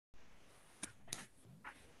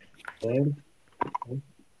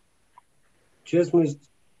Честность,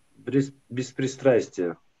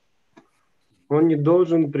 беспристрастие. Он не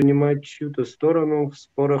должен принимать чью-то сторону в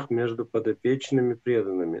спорах между подопечными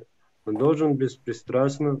преданными. Он должен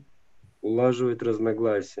беспристрастно улаживать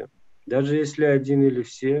разногласия. Даже если один или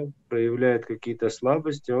все проявляют какие-то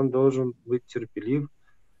слабости, он должен быть терпелив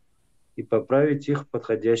и поправить их в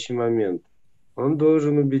подходящий момент. Он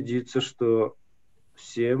должен убедиться, что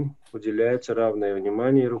всем уделяется равное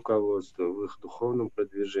внимание и руководство в их духовном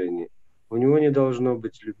продвижении. У него не должно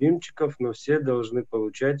быть любимчиков, но все должны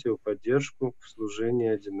получать его поддержку в служении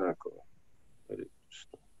одинаково.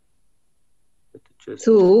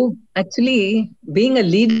 So actually being a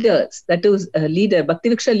leader, that is a leader,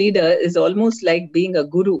 Bhakti-Vriksha leader is almost like being a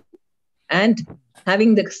guru and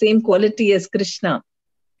having the same quality as Krishna.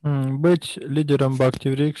 Быть лидером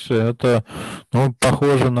Бхакти-Врикши — это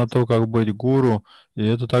похоже на то, как быть гуру, и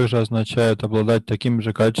это также означает обладать такими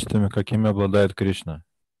же качествами, какими обладает Кришна.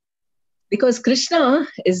 Because Krishna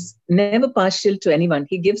is never partial to anyone.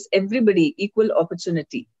 He gives everybody equal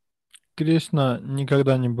opportunity. Кришна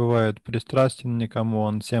никогда не бывает пристрастен никому,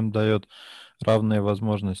 он всем дает равные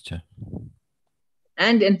возможности.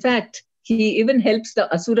 And in fact, he even helps the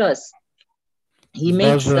asuras. He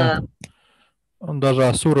makes он даже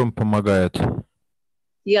асурам помогает.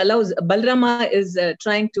 He allows Balrama is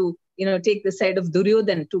trying to take the side of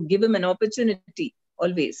Duryodhan to give him an opportunity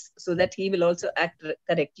always, so that he will also act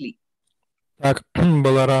correctly. Так,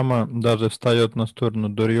 Баларама даже встает на сторону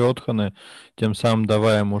Дурьодханы, тем самым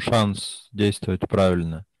давая ему шанс действовать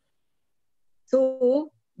правильно. So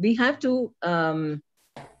we have to,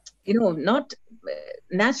 not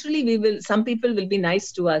naturally some people will be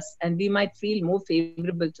nice to us and we might feel more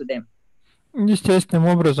favorable to them. Естественным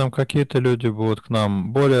образом какие-то люди будут к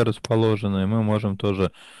нам более расположены, и мы можем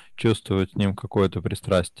тоже чувствовать к ним какое-то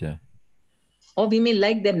пристрастие. Or we may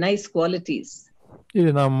like their nice qualities.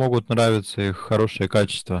 Или нам могут нравиться их хорошие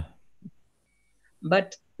качества.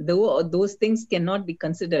 But those things cannot be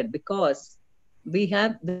considered because we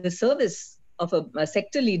have the service of a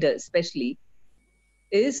sector leader especially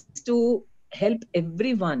is to help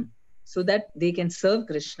everyone so that they can serve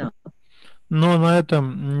Krishna. Но на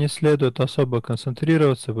этом не следует особо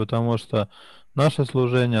концентрироваться, потому что наше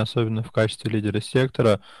служение, особенно в качестве лидера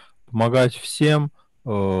сектора, помогать всем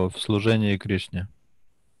в служении Кришне.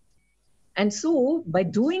 And so, by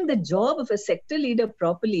doing the job of a sector leader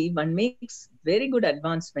properly, one makes very good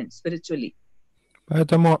advancement spiritually.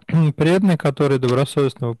 Поэтому преданный, который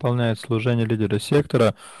добросовестно выполняет служение лидера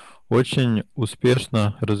сектора, очень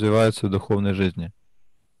успешно развивается в духовной жизни.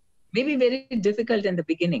 Maybe very difficult in the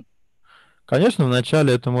beginning. Конечно,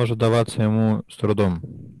 вначале это может даваться ему с трудом.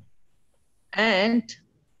 And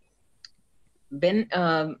when,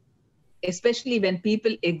 especially when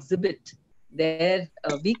people exhibit their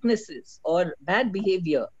weaknesses or bad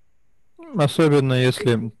behavior. Особенно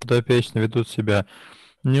если подопечные ведут себя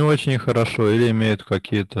не очень хорошо или имеют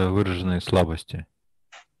какие-то выраженные слабости.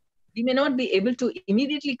 We may not be able to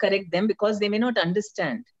immediately correct them because they may not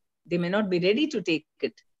understand. They may not be ready to take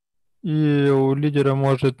it. И у лидера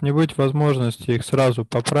может не быть возможности их сразу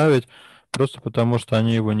поправить, просто потому что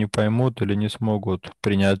они его не поймут или не смогут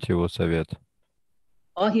принять его совет.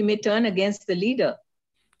 Or he may turn against the leader.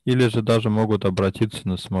 Или же даже могут обратиться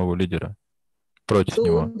на самого лидера против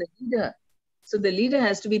него. So the leader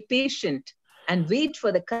has to be patient and wait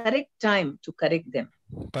for the correct time to correct them.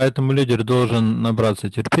 Поэтому лидер должен набраться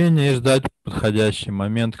терпения и ждать подходящий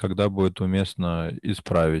момент, когда будет уместно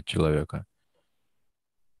исправить человека.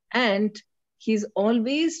 And he's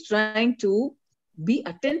always trying to be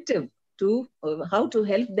attentive to how to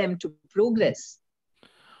help them to progress.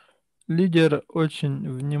 Лидер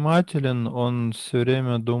очень внимателен, он все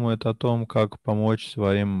время думает о том, как помочь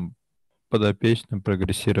своим подопечным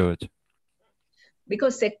прогрессировать.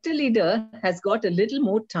 Because sector leader has got a little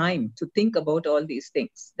more time to think about all these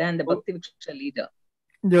things than the Bhakti-Vriksha leader.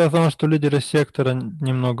 Дело в том, что у лидера сектора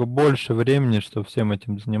немного больше времени, чтобы всем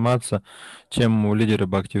этим заниматься, чем у лидера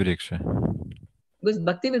Бхакти-Врикши. Because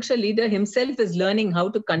Bhakti-Vriksha leader himself is learning how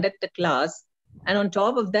to conduct a class, and on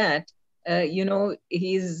top of that,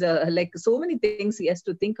 he's like so many things he has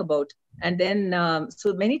to think about, and then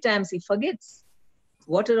so many times he forgets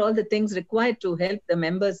what are all the things required to help the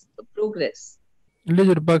members progress.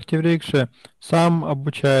 Лидер Бхакти-Врикши сам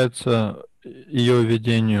обучается ее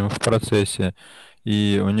ведению в процессе,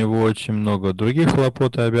 и у него очень много других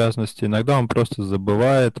хлопот и обязанностей. Иногда он просто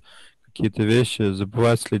забывает какие-то вещи,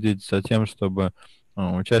 забывает следить за тем, чтобы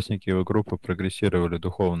участники его группы прогрессировали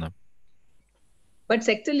духовно. But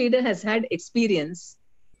sector leader has had experience,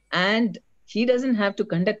 and he doesn't have to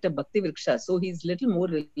conduct a Bhakti Vriksha, so he's little more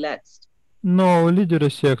relaxed. Но у лидера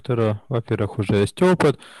сектора, во-первых, уже есть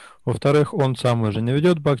опыт, во-вторых, он сам уже не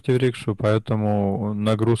ведет бхакти-рикшу, поэтому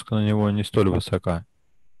нагрузка на него не столь высока.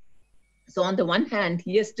 So on the one hand,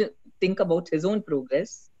 he has to think about his own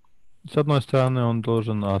progress. С одной стороны, он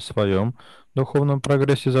должен о своем духовном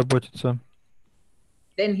прогрессе заботиться.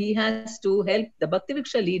 Then he has to help the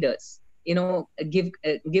Bhakti-Vriksha leaders,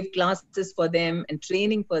 give classes for them and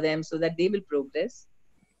training for them so that they will progress.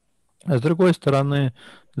 А с другой стороны,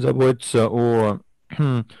 заботиться о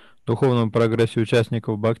духовном прогрессе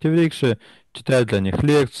участников бхакти-рикши, читать для них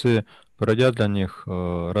лекции, проводя для них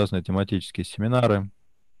разные тематические семинары.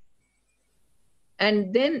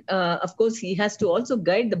 And then, of course, he has to also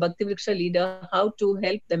guide the Bhakti-Vriksha leader how to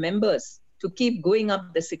help the members to keep going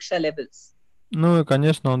up the Siksha levels. Ну и,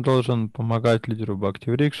 конечно, он должен помогать лидеру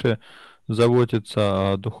бхакти-рикши,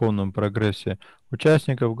 заботиться о духовном прогрессе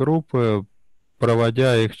участников группы,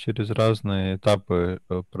 проводя их через разные этапы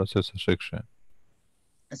процесса шикши.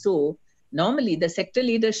 So normally the sector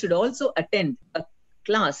leader should also attend a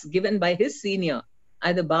class given by his senior,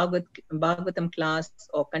 either Bhagavatam class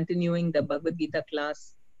or continuing the Bhagavad Gita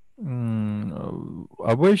class.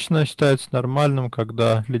 Обычно считается нормальным,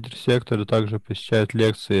 когда лидер сектора также посещает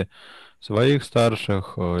лекции своих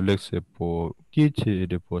старших, лекции по Гите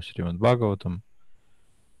или по Шримад Бхагаватам.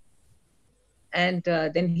 And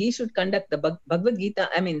then he should conduct the Bhagavad Gita,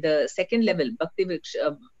 the second level, Bhakti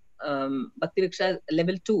Vriksha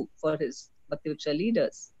level 2 for his Bhakti Vriksha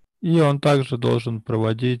leaders. И он также должен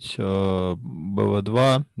проводить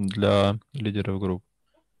BV.2 для лидеров групп.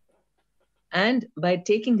 And by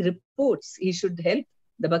taking reports, he should help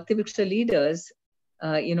the Bhakti Vriksha leaders,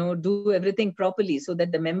 do everything properly so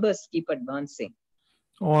that the members keep advancing.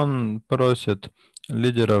 Он просит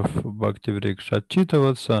лидеров бхакти-врикш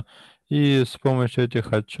отчитываться и с помощью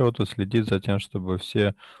этих отчетов следит за тем, чтобы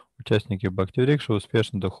все участники бхакти-врикша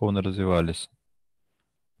успешно духовно развивались.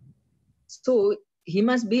 So he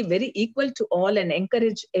must be very equal to all and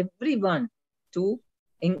encourage everyone to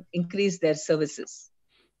increase their services.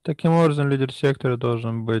 Таким образом, лидер сектора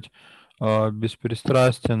должен быть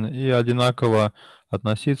беспристрастен и одинаково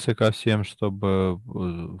относиться ко всем, чтобы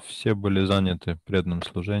все были заняты преданным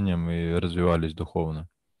служением и развивались духовно.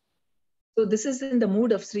 So this is in the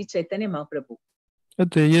mood of Sri Chaitanya Mahaprabhu.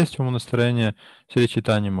 Это и есть умонастроение Шри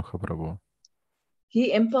Чайтаньи Махапрабху.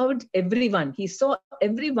 He empowered everyone. He saw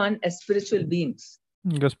everyone as spiritual beings.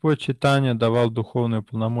 Господь Чайтанья давал духовные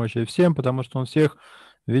полномочия всем, потому что он всех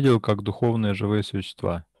видел как духовные живые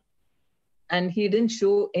существа. And he didn't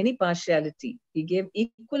show any partiality. He gave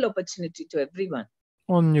equal opportunity to everyone.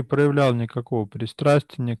 Он не проявлял никакого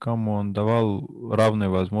пристрастия никому, он давал равные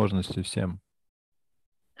возможности всем.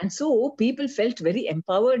 And so people felt very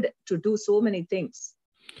empowered to do so many things.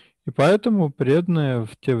 И поэтому преданные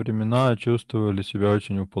в те времена чувствовали себя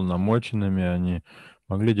очень уполномоченными, они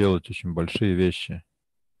могли делать очень большие вещи.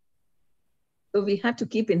 So we have to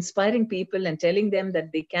keep inspiring people and telling them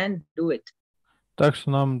that they can do it. Так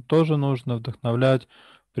что нам тоже нужно вдохновлять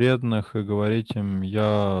преданных и говорить им: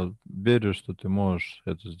 я верю, что ты можешь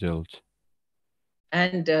это сделать.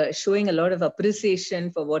 And showing a lot of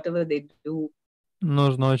appreciation for whatever they do.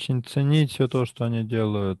 Нужно очень ценить все то, что они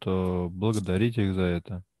делают, благодарить их за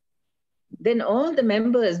это. Then all the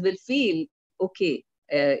members will feel, okay,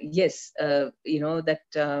 yes, that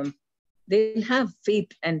they'll have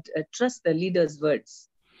faith and trust the leader's words.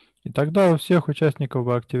 И тогда у всех участников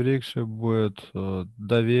бхакти-рикши будет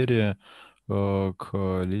доверие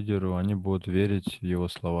к лидеру, они будут верить в его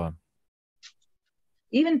слова.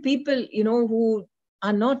 Even people, who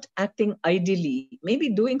are not acting ideally, maybe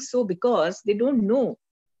doing so because they don't know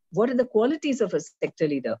what are the qualities of a sector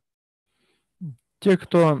leader. Те,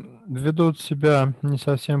 кто ведут себя не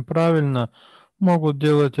совсем правильно, могут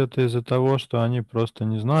делать это из-за того, что они просто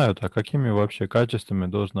не знают, а какими вообще качествами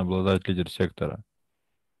должен обладать лидер сектора.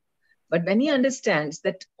 But when he understands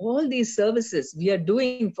that all these services we are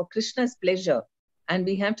doing for Krishna's pleasure and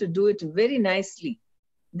we have to do it very nicely,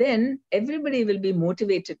 then everybody will be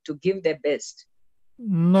motivated to give their best.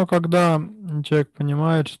 Но когда человек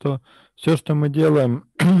понимает, что все, что мы делаем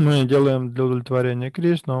для удовлетворения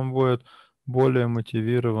Кришны, он будет более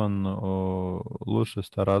мотивирован, лучше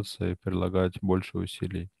стараться и прилагать больше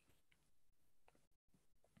усилий.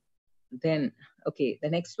 Then, okay, the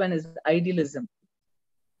next one is idealism.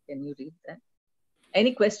 Can you read that?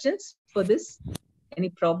 Any questions for this? Any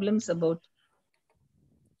problems about?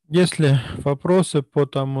 Есть ли вопросы по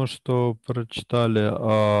тому, что прочитали?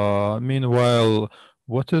 Meanwhile,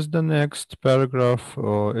 what is the next paragraph?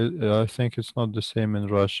 I think it's not the same in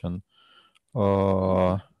Russian.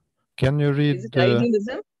 Can you read Is it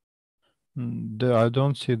idealism? I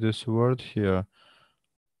don't see this word here.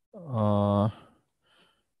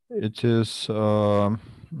 It is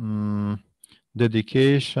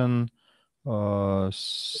dedication,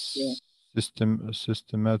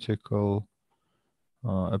 systematical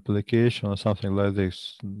application or something like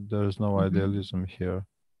this. There is no idealism here.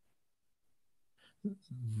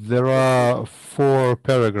 There are 4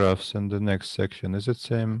 paragraphs in the next section. Is it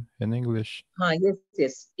same in English?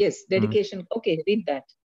 Yes. Dedication. Okay, read that.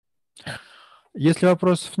 Если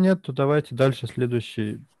вопросов нет, то давайте дальше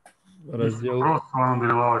следующий раздел. Вопрос,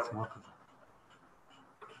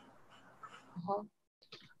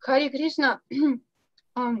 Хари Кришна,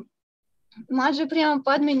 Маджи Према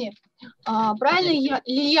Падмини, правильно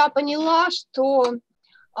ли я поняла, что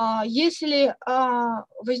если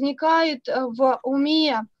возникает в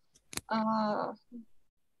уме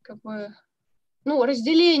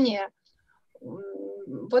разделение,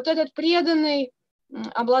 вот этот преданный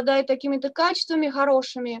обладает такими-то качествами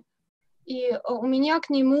хорошими, и у меня к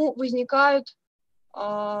нему возникают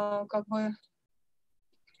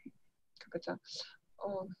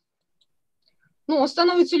он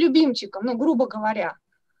становится любимчиком, грубо говоря.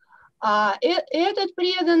 А этот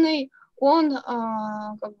преданный, он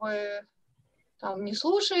не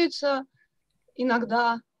слушается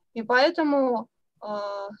иногда, и поэтому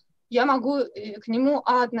я могу к нему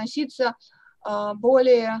относиться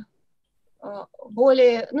более,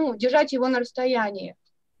 держать его на расстоянии.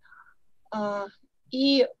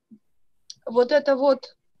 И вот это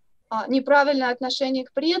вот неправильное отношение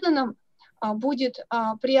к преданным будет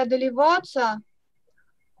преодолеваться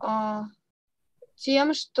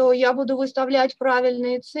тем, что я буду выставлять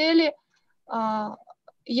правильные цели,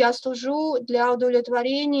 я служу для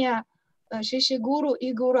удовлетворения Шиши Гуру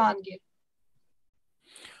и Гуранги.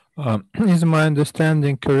 Is my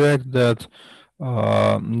understanding correct that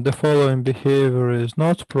the following behavior is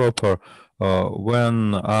not proper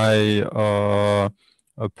when I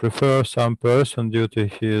prefer some person due to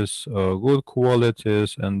his good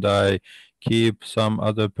qualities and I keep some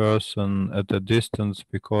other person at a distance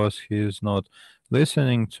because he is not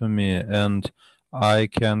listening to me, and I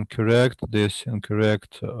can correct this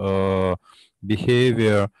incorrect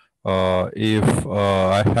behavior if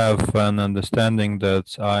I have an understanding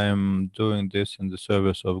that I am doing this in the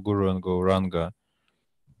service of Guru and Gauranga.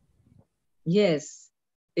 Yes.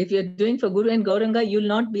 If you're doing for Guru and Gauranga, you'll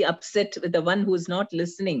not be upset with the one who's not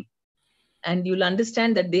listening. And you'll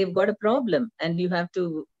understand that they've got a problem and you have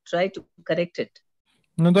to try to correct it.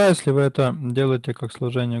 Ну да, если вы это делаете как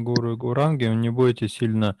служение Гуру и Гауранги, вы не будете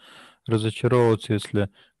сильно разочаровываться, если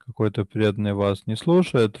какой-то преданный вас не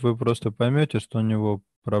слушает. Вы просто поймете, что у него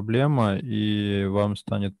проблема, и вам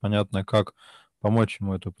станет понятно, как помочь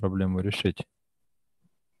ему эту проблему решить.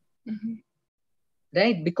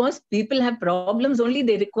 Right, because people have problems, only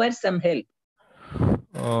they require some help.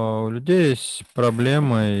 У людей есть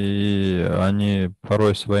проблемы, и они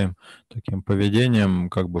порой своим таким поведением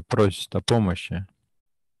как бы просят о помощи.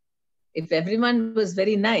 If everyone was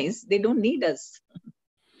very nice, they don't need us.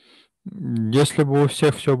 Если бы у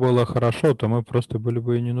всех все было хорошо, то мы просто были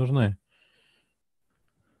бы и не нужны.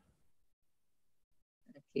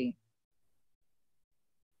 Okay.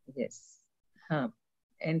 Yes.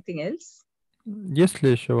 Anything else? Есть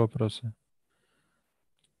ли еще вопросы?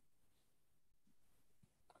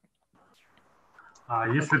 А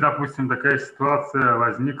если, допустим, такая ситуация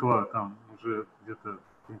возникла там уже где-то в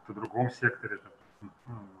каком-то другом секторе,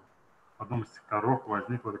 в одном из секторов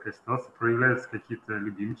возникла такая ситуация, проявляются какие-то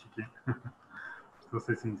любимчики, что с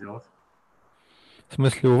этим делать? В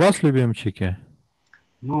смысле, у вас любимчики?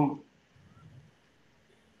 Ну,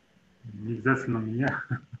 не обязательно у меня.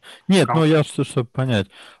 Нет, ну я чтобы понять.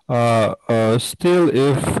 Still,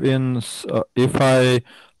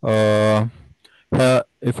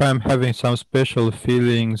 if I'm having some special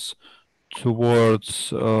feelings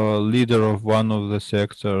towards leader of one of the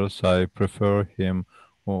sectors, I prefer him.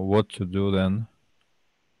 What to do then?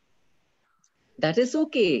 That is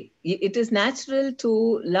okay. It is natural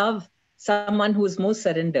to love someone who is more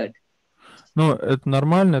surrendered. Ну, это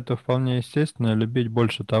нормально, это вполне естественно, любить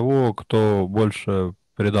больше того, кто больше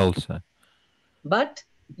предался. But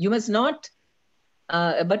you must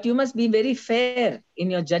be very fair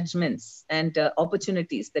in your judgments and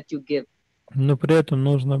opportunities that you give. Но при этом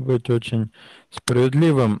нужно быть очень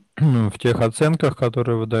справедливым в тех оценках,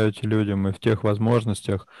 которые вы даете людям, и в тех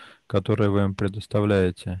возможностях, которые вы им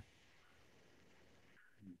предоставляете.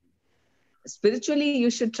 Spiritually, you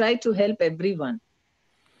should try to help everyone.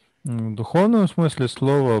 В духовном смысле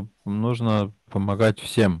слова нужно помогать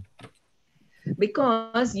всем.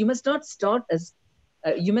 Because you must not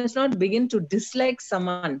begin to dislike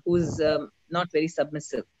someone who is not very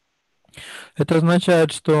submissive. Это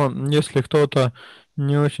означает, что если кто-то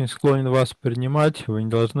не очень склонен вас принимать, вы не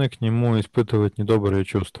должны к нему испытывать недобрые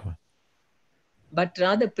чувства. But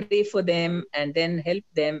rather pray for them and then help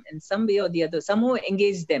them in some way or the other, somehow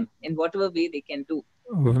engage them in whatever way they can do.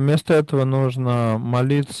 Вместо этого нужно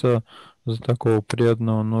молиться за такого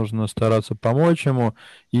преданного, нужно стараться помочь ему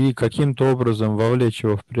и каким-то образом вовлечь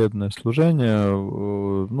его в преданное служение,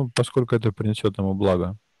 ну, поскольку это принесет ему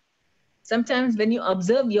благо. Sometimes when you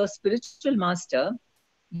observe your spiritual master,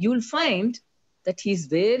 you'll find that he's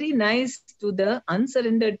very nice to the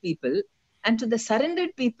unsurrendered people, and to the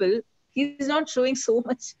surrendered people, he's not showing so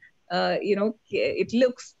much, it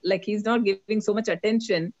looks like he's not giving so much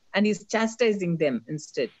attention and he's chastising them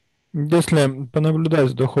instead. Если понаблюдать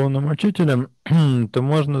с духовным учителем, то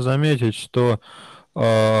можно заметить, что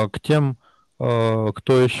к тем,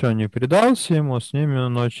 кто еще не предался ему, с ними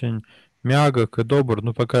он очень мягок и добр,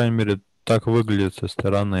 ну, по крайней мере, так выглядит со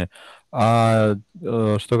стороны. А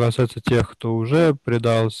что касается тех, кто уже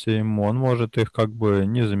предался ему, он может их как бы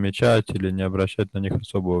не замечать или не обращать на них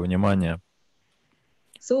особого внимания.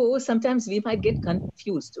 So sometimes we might get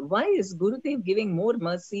confused. Why is Gurudev giving more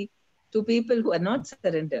mercy to people who are not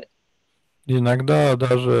surrendered? Иногда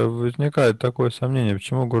даже возникает такое сомнение,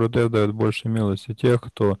 почему Гурудев дает больше милости тех,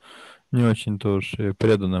 кто не очень-то уж и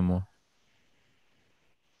предан ему.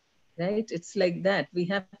 Right? It's like that. We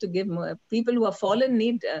have to give more. People who are fallen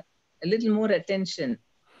need a little more attention.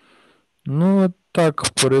 Ну, так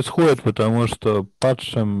происходит, потому что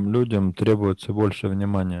падшим людям требуется больше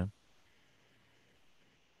внимания.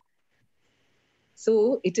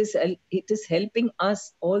 So it is helping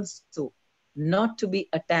us also not to be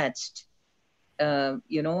attached,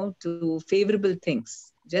 to favorable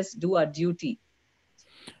things. Just do our duty.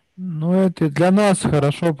 Ну, это и для нас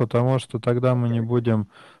хорошо, потому что тогда мы не будем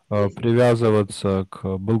привязываться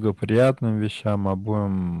к благоприятным вещам, а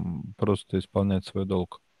будем просто исполнять свой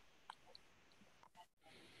долг.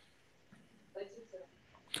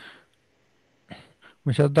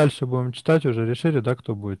 Мы сейчас дальше будем читать, уже решили, да,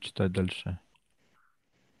 кто будет читать дальше?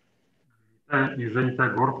 Из-за не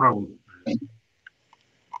так гор правый.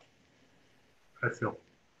 Хотел.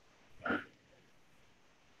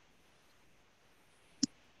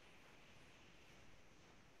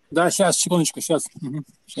 Да, сейчас, секундочку, сейчас.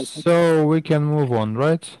 So we can move on,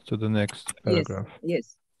 right, to the next paragraph.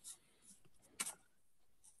 Yes.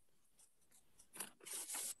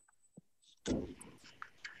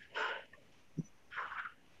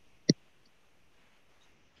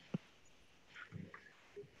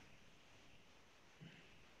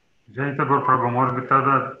 Женя Тагор Прабhu, может быть,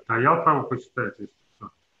 тогда Даял Прабhu почитает, если что?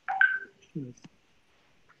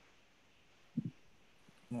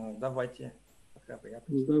 Ну, давайте.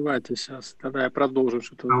 Давайте сейчас, тогда я продолжу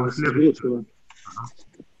что-то.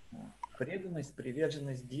 Преданность,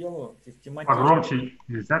 приверженность делу, систематичность. Погромче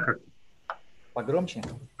нельзя как? Погромче?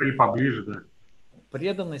 Или поближе, да.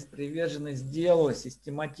 Преданность, приверженность делу,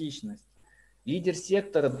 систематичность. Лидер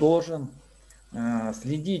сектора должен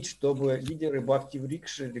следить, чтобы лидеры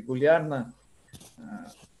Бхакти-врикши регулярно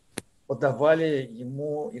подавали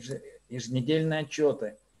ему еженедельные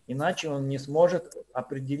отчеты. Иначе он не сможет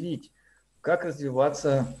определить, как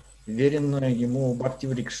развиваться веренную ему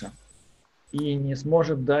Бхакти-врикша. И не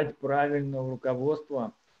сможет дать правильного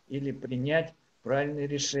руководства или принять правильные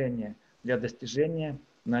решения для достижения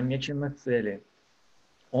намеченных целей.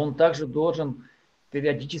 Он также должен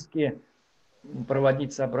периодически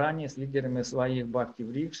проводить собрания с лидерами своих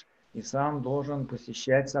бхакти-врикш и сам должен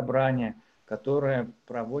посещать собрания, которые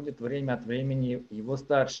проводят время от времени его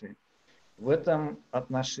старшие. В этом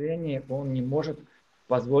отношении он не может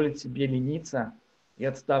позволить себе лениться и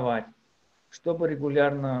отставать. Чтобы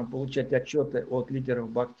регулярно получать отчеты от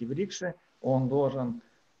лидеров бхакти-врикши, он должен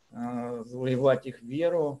завоевать их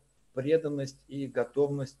веру, преданность и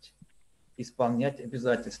готовность исполнять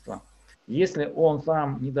обязательства. Если он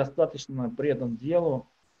сам недостаточно предан делу,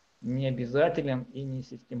 не обязателен и не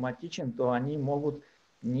систематичен, то они могут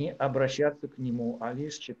не обращаться к нему, а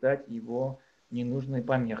лишь считать его ненужной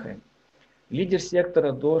помехой. Лидер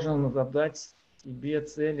сектора должен задать себе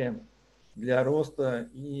цели для роста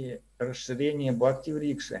и расширения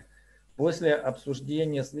бхакти-врикши. После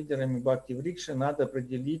обсуждения с лидерами бхакти-врикши надо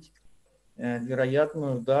определить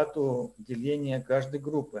вероятную дату деления каждой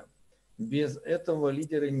группы. Без этого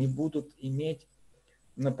лидеры не будут иметь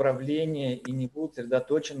направления и не будут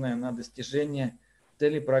сосредоточены на достижении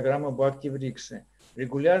целей программы Бхакти-врикши.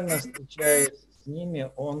 Регулярно встречаясь с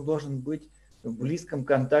ними, он должен быть в близком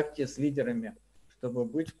контакте с лидерами, чтобы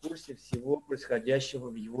быть в курсе всего происходящего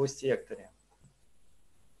в его секторе.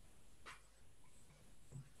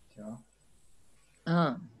 Все.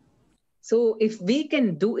 So if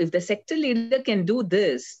the sector leader can do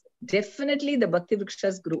this, definitely the Bhakti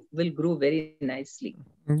Vrikshas will grow very nicely.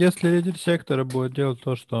 Если лидер сектора будет делать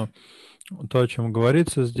то, о чем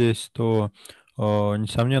говорится здесь, то,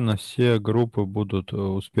 несомненно, все группы будут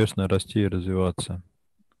успешно расти и развиваться.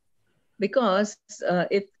 Because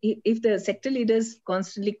if the sector leaders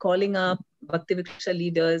constantly calling up Bhakti Vriksha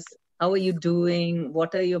leaders, how are you doing?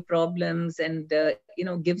 What are your problems? And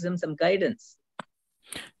gives them some guidance.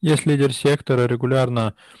 Если лидер сектора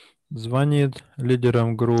регулярно звонит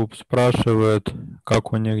лидерам групп, спрашивает,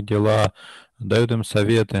 как у них дела, дает им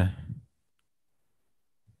советы,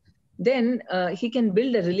 then he can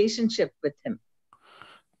build a relationship with him.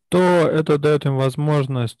 то это дает им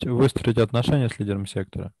возможность выстроить отношения с лидером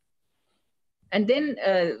сектора. And then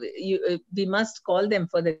we must call them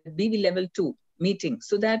for the BV level 2 meeting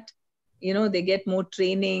so that they get more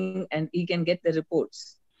training and he can get the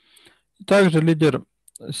reports. Также лидер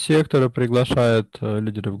сектора приглашает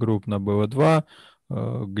лидеров групп на BV2,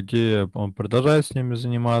 где он продолжает с ними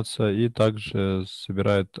заниматься и также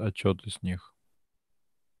собирает отчеты с них.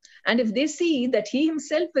 And if they see that he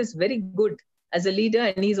himself is very good as a leader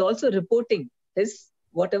and he's also reporting his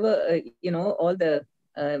whatever, all the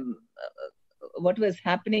what was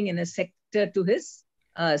happening in a sector to his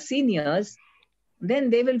seniors,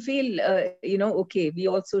 then they will feel, okay, we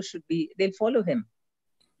also should be, they'll follow him.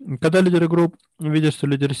 Когда лидеры групп видят, что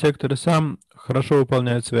лидер сектора сам хорошо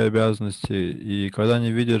выполняет свои обязанности, и когда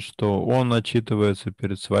они видят, что он отчитывается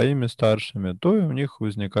перед своими старшими, то и у них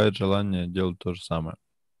возникает желание делать то же самое.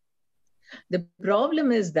 The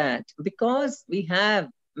problem is that because we have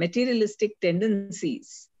materialistic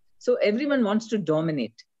tendencies, so everyone wants to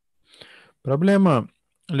dominate. Проблема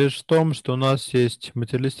лишь в том, что у нас есть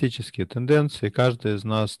материалистические тенденции, и каждый из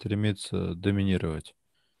нас стремится доминировать.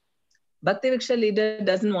 Bhakti Vriksha leader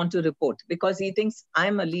doesn't want to report because he thinks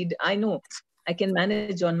I'm a leader. I know I can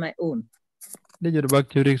manage on my own. Лидер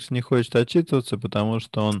Бхакти Врикша не хочет отчитываться, потому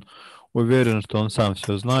что он уверен, что он сам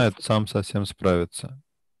все знает, сам со всем справится.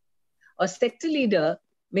 A sector leader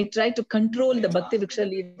may try to control the Bhakti Vriksha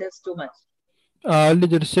leaders too much. А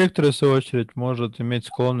лидер сектора, в свою очередь, может иметь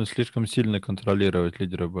склонность слишком сильно контролировать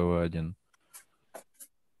лидера БВ1.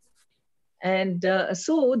 And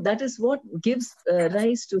so that is what gives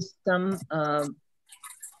rise to some,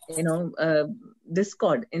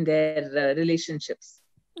 discord in their relationships.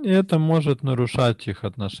 И это может нарушать их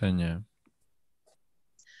отношения.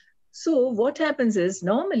 So what happens is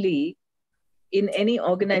normally in any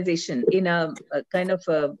organization, in a kind of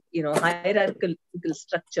a hierarchical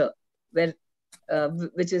structure where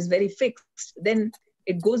which is very fixed, then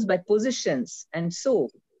it goes by positions, and so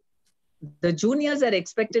the juniors are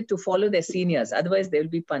expected to follow their seniors, otherwise they will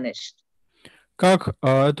be punished. Как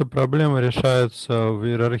эта проблема решается в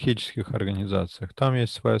иерархических организациях? Там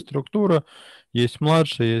есть своя структура, есть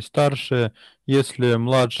младшие, есть старшие. Если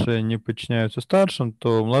младшие не подчиняются старшим,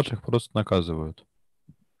 то младших просто наказывают.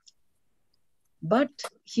 But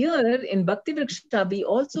here in Bhakti Vriksha, we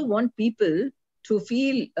also want people to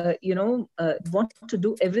feel, want to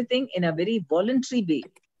do everything in a very voluntary way,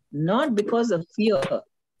 not because of fear.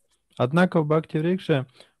 Однако в Бхакти Врикше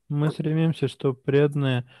мы стремимся, чтобы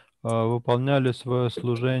преданные выполняли свое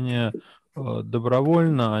служение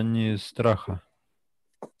добровольно, а не из страха.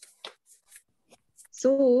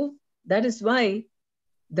 So that is why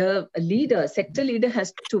the leader, sector leader,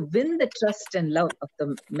 has to win the trust and love of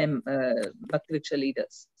the Bhakti Vriksha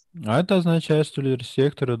leaders. А это означает, что лидер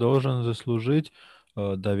сектора должен заслужить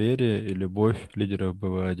доверие и любовь лидеров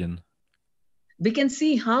БВ1. We can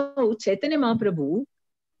see how Chaitanya Mahaprabhu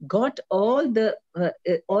got all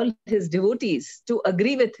his devotees to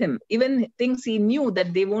agree with him, even things he knew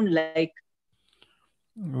that they won't like.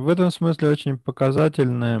 В этом смысле очень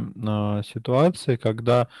показательная ситуация,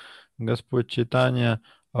 когда Господь Чайтанья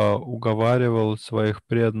уговаривал своих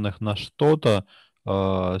преданных на что-то,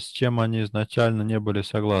 с чем они изначально не были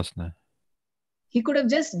согласны. He could have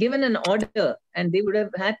just given an order and they would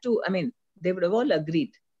have had to, they would have all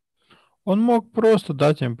agreed. Он мог просто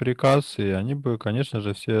дать им приказ, и они бы, конечно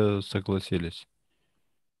же, все согласились.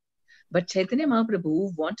 But Chaitanya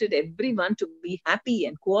Mahaprabhu wanted everyone to be happy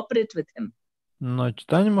and cooperate with him. Но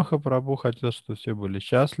Чайтанья Махапрабху хотел, чтобы все были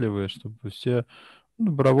счастливы, чтобы все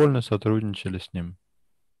добровольно сотрудничали с ним.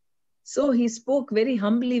 So he spoke very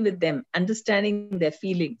humbly with them, understanding their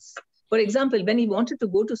feelings. For example, when he wanted to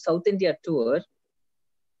go to South India tour,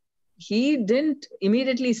 he didn't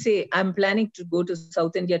immediately say, I'm planning to go to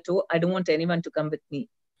South India tour. I don't want anyone to come with me.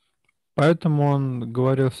 Поэтому он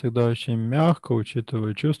говорил всегда очень мягко,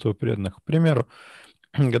 учитывая чувства преданных. К примеру,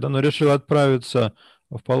 когда он решил отправиться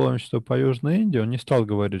в паломничество по Южной Индии, он не стал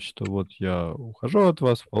говорить, что вот я ухожу от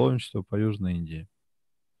вас в паломничество по Южной Индии.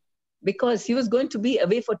 because he was going to be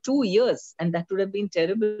away for 2 years, and that would have been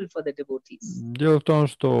terrible for the devotees. Дело в том,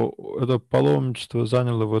 что это паломничество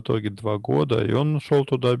заняло в итоге 2 года, и он шел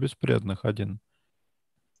туда без преданных один.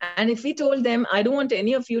 And if he told them, I don't want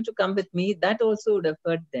any of you to come with me, that also would have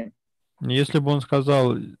hurt them. Если бы он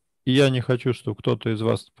сказал, я не хочу, чтобы кто-то из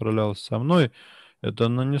вас отправлялся со мной, это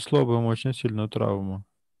нанесло бы ему очень сильную травму.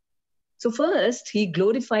 So first, he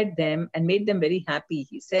glorified them and made them very happy.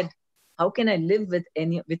 He said, how can I live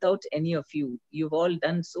without any of you? You've all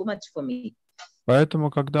done so much for me.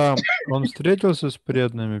 Поэтому, когда он встретился с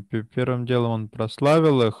преданными, первым делом он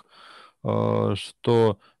прославил их,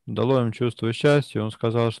 что дало им чувство счастья. Он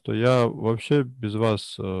сказал, что я вообще без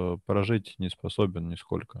вас прожить не способен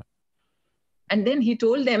нисколько. And then he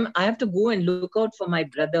told them, I have to go and look out for my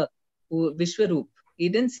brother, Vishwarup. He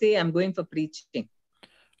didn't say, I'm going for preaching.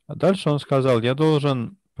 А дальше он сказал, я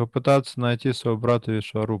должен попытаться найти своего брата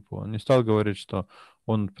Вишварупу. Он не стал говорить, что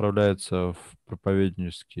он отправляется в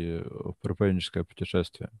проповедническое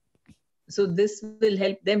путешествие. So this will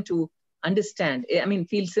help them to understand, I mean,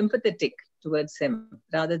 feel sympathetic towards him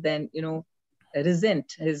rather than,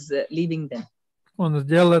 resent his leaving them. Он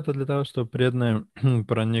сделал это для того, чтобы преданные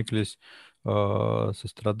прониклись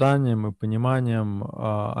состраданием и пониманием,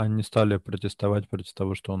 а не стали протестовать против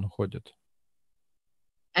того, что он уходит.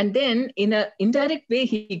 And then in an indirect way,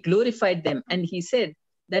 he glorified them. And he said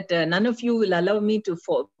that none of you will allow me to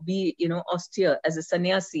be, austere as a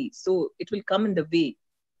sannyasi. So it will come in the way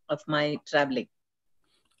of my traveling.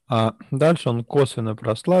 А дальше он косвенно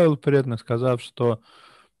прославил преданных, сказав, что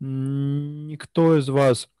никто из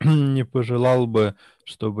вас не пожелал бы,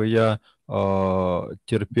 чтобы я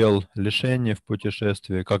терпел лишения в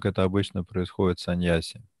путешествии, как это обычно происходит в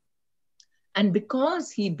саньяси. And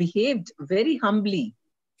because he behaved very humbly,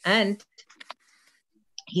 and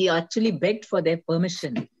he actually begged for their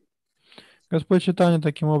permission. Господь Чайтанья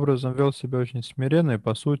таким образом вел себя очень смиренно, и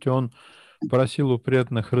по сути он просил у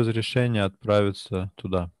преданных разрешения отправиться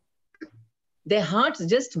туда. Their hearts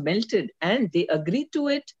just melted, and they agreed to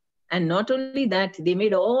it. And not only that, they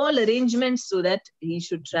made all arrangements so that he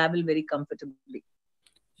should travel very comfortably.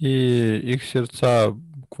 И их сердца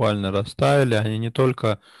буквально растаяли, они не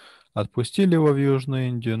только отпустили его в Южную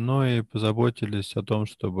Индию, но и позаботились о том,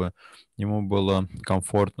 чтобы ему было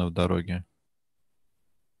комфортно в дороге.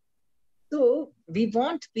 So we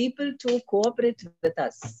want people to cooperate with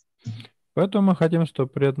us. Поэтому мы хотим, чтобы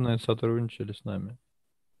преданные сотрудничали с нами.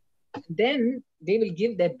 Then they will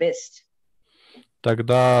give their best.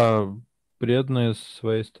 Тогда преданные с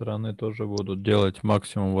своей стороны тоже будут делать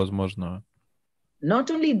максимум возможного. Not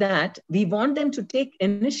only that, we want them to take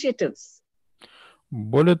initiatives.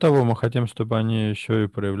 Более того, мы хотим, чтобы они еще и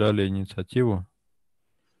проявляли инициативу.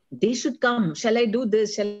 They should come. Shall I do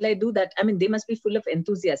this? Shall I do that? I mean, they must be full of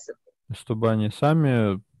enthusiasm. Чтобы они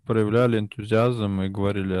сами проявляли энтузиазм и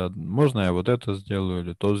говорили, можно я вот это сделаю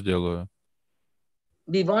или то сделаю.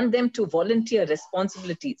 We want them to volunteer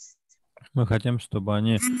responsibilities. Мы хотим, чтобы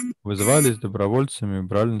они вызывались добровольцами и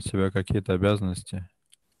брали на себя какие-то обязанности.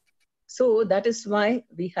 So that is why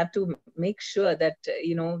we have to make sure that,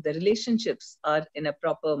 the relationships are in a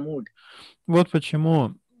proper mood. Вот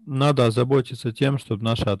почему надо озаботиться тем, чтобы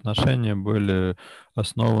наши отношения были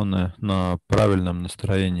основаны на правильном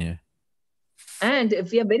настроении. And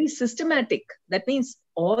if we are very systematic, that means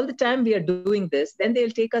all the time we are doing this, then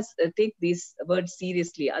they'll take these words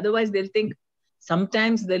seriously. Otherwise, they'll think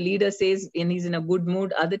sometimes the leader says and he's in a good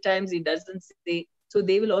mood, other times he doesn't say. So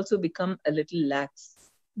they will also become a little lax.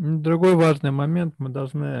 Другой важный момент, мы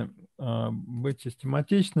должны быть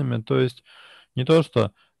систематичными, то есть не то,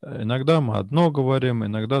 что иногда мы одно говорим,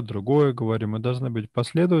 иногда другое говорим, мы должны быть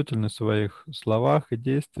последовательны в своих словах и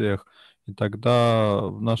действиях, и тогда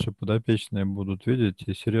наши подопечные будут видеть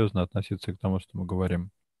и серьезно относиться к тому, что мы говорим.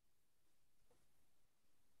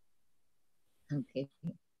 Okay.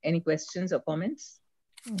 Any questions or comments?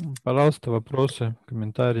 Пожалуйста, вопросы,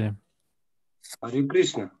 комментарии. Харе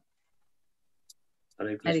Кришна.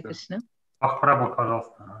 Харе Кришна. Прабу,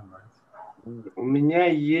 пожалуйста. У меня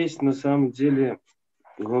есть на самом деле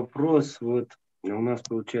вопрос. Вот у нас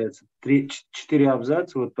получается 4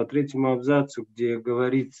 абзаца. Вот по 3-му абзацу, где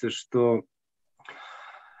говорится, что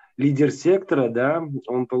лидер сектора, да,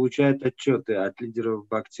 он получает отчеты от лидеров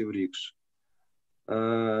Бхакти-врикш.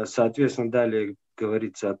 Соответственно, далее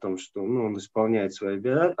говорится о том, что он исполняет свои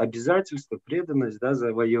обязательства, преданность, да,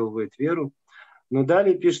 завоевывает веру. Но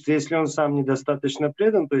далее пишется, если он сам недостаточно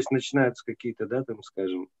предан, то есть начинаются какие-то, да, там,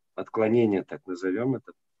 скажем, отклонения, так назовем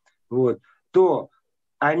это, вот, то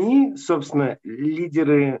они, собственно,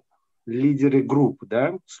 лидеры групп,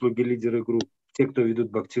 да, слуги лидеры групп, те, кто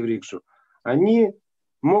ведут Бхакти-врикшу, они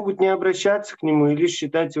могут не обращаться к нему или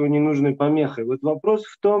считать его ненужной помехой. Вот вопрос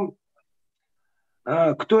в том,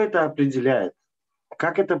 кто это определяет,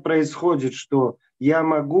 как это происходит, что я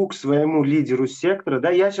могу к своему лидеру сектора,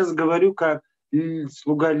 да, я сейчас говорю как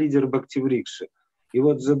слуга-лидер Бхактиврикши, и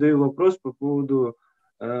вот задаю вопрос по поводу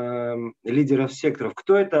лидеров секторов.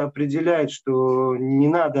 Кто это определяет, что не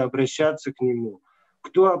надо обращаться к нему?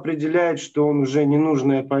 Кто определяет, что он уже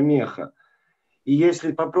ненужная помеха? И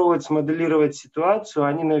если попробовать смоделировать ситуацию,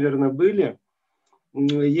 они, наверное, были.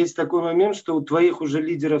 Есть такой момент, что у твоих уже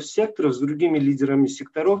лидеров секторов с другими лидерами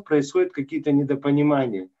секторов происходят какие-то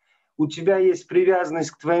недопонимания. У тебя есть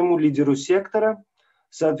привязанность к твоему лидеру сектора,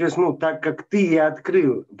 соответственно, так как ты и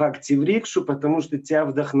открыл Бхактиврикшу, потому что тебя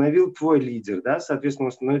вдохновил твой лидер, да, соответственно,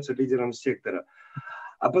 он становится лидером сектора.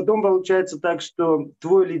 А потом получается так, что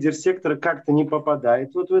твой лидер сектора как-то не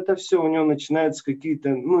попадает вот в это все, у него начинаются какие-то,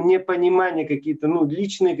 непонимания, какие-то,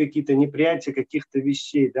 личные какие-то неприятия каких-то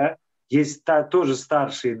вещей, да, есть тоже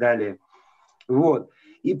старшие далее. Вот.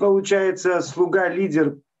 И получается,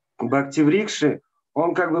 слуга-лидер Бхактиврикши,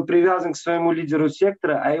 он как бы привязан к своему лидеру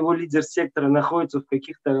сектора, а его лидер сектора находится в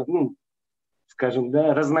каких-то, скажем,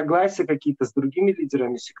 да, разногласия какие-то с другими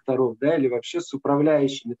лидерами секторов, да, или вообще с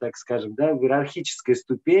управляющими, так скажем, да, в иерархической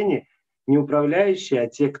ступени, не управляющие, а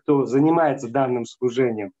те, кто занимается данным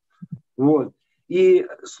служением. Вот. И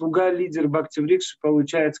слуга-лидер Бхактиврикши,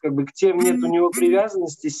 получается, как бы к тем нет у него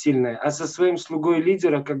привязанности сильной, а со своим слугой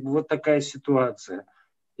лидера как бы вот такая ситуация.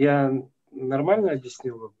 Я нормально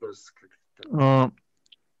объяснил вопрос?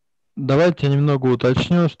 Давайте я немного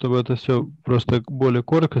уточню, чтобы это все просто более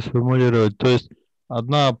коротко сформулировать. То есть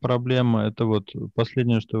одна проблема, это вот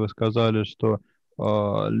последнее, что вы сказали, что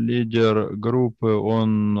лидер группы,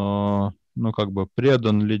 он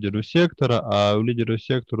предан лидеру сектора, а у лидера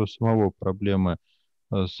сектора самого проблемы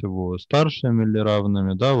с его старшими или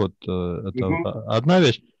равными, да, вот это одна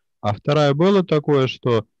вещь. А вторая, было такое,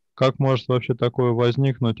 что как может вообще такое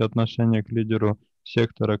возникнуть отношение к лидеру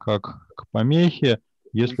сектора как к помехе,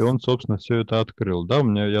 если он, собственно, все это открыл, да,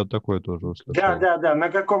 я такое тоже услышал. Да, на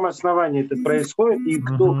каком основании это происходит и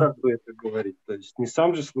кто как бы это говорит, то есть не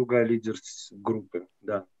сам же слуга лидер группы,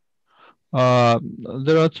 да.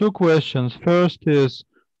 There are two questions. First is,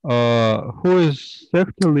 who is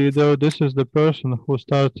sector leader? This is the person who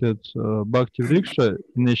started Bhaktivriksha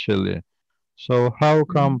initially. So how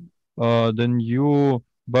come the new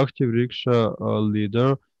Bhaktivriksha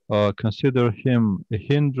leader consider him a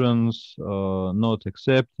hindrance, not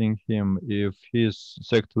accepting him if his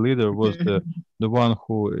sector leader was the one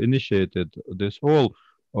who initiated this all?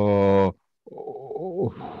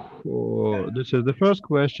 This is the first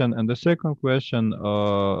question, and the second question,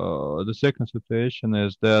 the second situation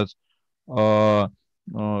is that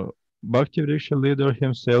Bhaktivriksha leader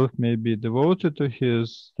himself may be devoted to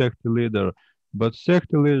his sector leader, but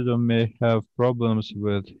sector leader may have problems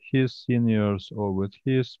with his seniors or with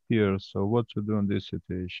his peers. So what to do in this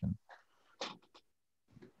situation?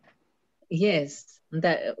 Yes,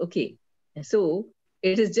 okay. So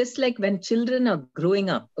it is just like when children are growing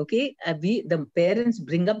up, okay? The parents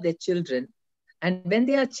bring up their children, and when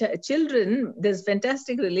they are children, there's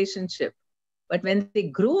fantastic relationship. But when they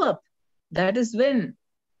grow up, that is when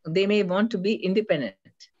they may want to be independent,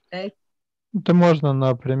 right? Это можно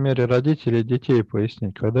на примере родителей и детей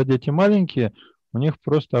пояснить. Когда дети маленькие, у них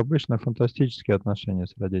просто обычно фантастические отношения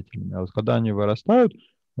с родителями. А вот когда они вырастают,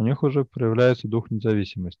 у них уже проявляется дух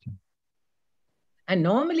независимости. And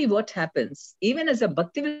normally what happens, even as a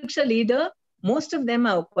Bhaktivriksha leader, most of them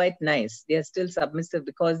are quite nice. They are still submissive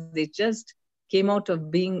because they just came out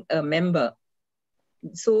of being a member.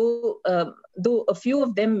 So though a few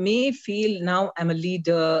of them may feel now I'm a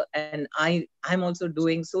leader and I'm also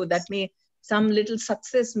doing, so that some little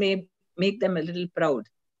success may make them a little proud.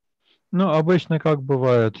 Ну, обычно как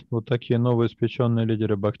бывает, вот такие новоиспеченные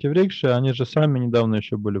лидеры Бхактиврикши, они же сами недавно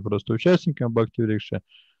еще были просто участниками Бхактиврикши,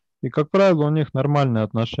 и, как правило, у них нормальное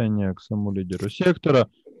отношение к самому лидеру сектора.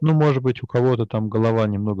 Ну, может быть, у кого-то там голова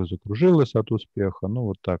немного закружилась от успеха, ну,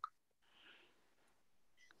 вот так.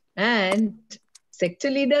 And sector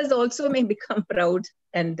leaders also may become proud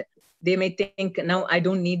and they may think, now I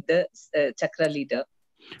don't need the chakra leader.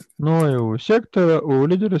 Ну и у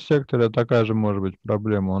лидера сектора такая же может быть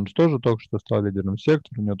проблема. Он же тоже только что стал лидером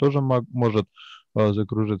сектора, у него тоже может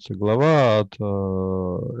закружиться голова от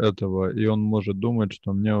этого, и он может думать,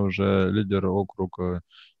 что мне уже лидер округа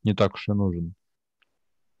не так уж и нужен.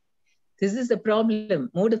 This is the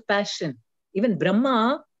problem, mode of passion. Even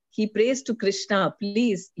Brahma, he prays to Krishna,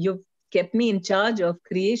 please, you've kept me in charge of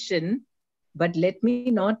creation, but let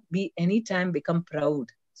me not be anytime become proud.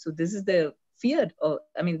 So this is the fear,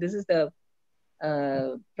 this is the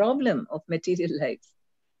problem of material life.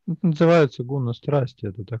 Это называется гуна страсти.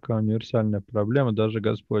 Это такая универсальная проблема. Даже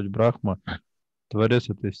Господь Брахма, Творец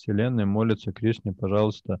этой вселенной, молится Кришне: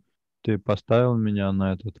 пожалуйста, ты поставил меня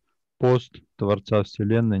на этот пост Творца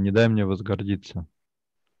вселенной, не дай мне возгордиться.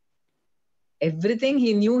 Everything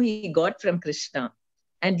he knew he got from Krishna.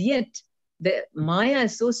 And yet, the Maya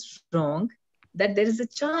is so strong that there is a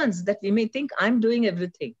chance that we may think I'm doing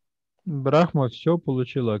everything. Брахма все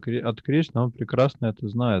получил от Кришны, он прекрасно это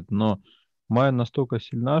знает, но Майя настолько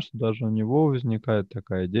сильна, что даже у него возникает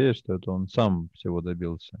такая идея, что это он сам всего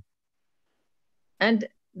добился. And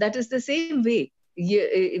that is the same way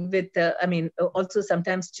with, also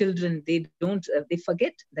sometimes children, they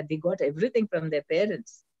forget that they got everything from their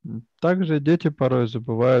parents. Также дети порой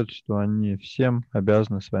забывают, что они всем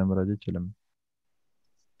обязаны своим родителям.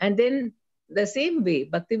 And then the same way,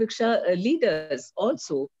 Bhakti-Vriksha leaders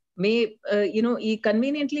also may,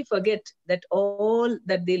 conveniently forget that all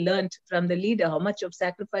that they learned from the leader, how much of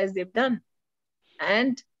sacrifice they've done.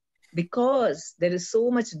 And because there is so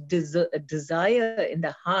much desire in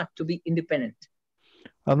the heart to be independent.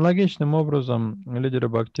 Аналогичным образом лидеры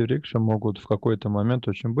Бхакти-Врикша могут в какой-то момент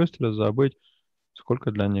очень быстро забыть,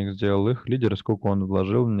 сколько для них сделал их лидер, сколько он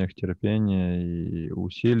вложил в них терпения и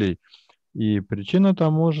усилий. И причина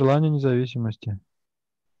тому — желание независимости.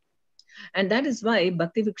 And that is why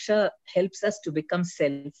Bhakti-Vriksha helps us to become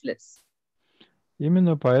selfless.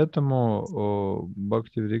 Именно поэтому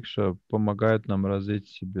Бхакти-Врикша помогает нам развить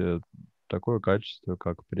в себе такое качество,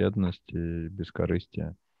 как преданность и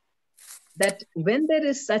бескорыстие. That when there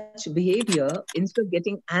is such behavior, instead of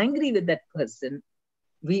getting angry with that person,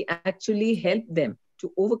 we actually help them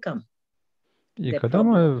to overcome. И когда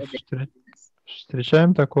мы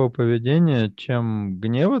встречаем такое поведение, чем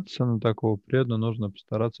гневаться на такого преданного, нужно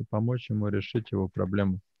постараться помочь ему решить его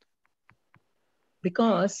проблему.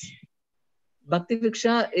 Because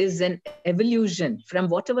Bhakti-Vriksha is an evolution from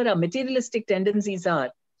whatever our materialistic tendencies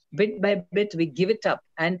are. Bit by bit, we give it up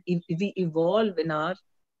and we evolve in our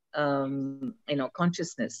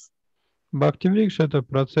consciousness. Бхакти-Врикша — это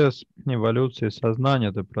процесс эволюции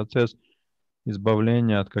сознания, это процесс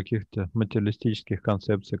избавления от каких-то материалистических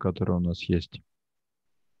концепций, которые у нас есть.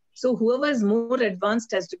 So whoever is more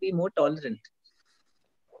advanced has to be more tolerant.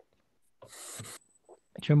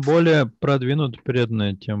 Чем более продвинут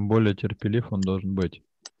преданный, тем более терпелив он должен быть.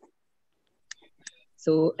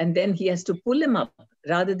 So, and then he has to pull him up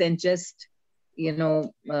rather than just,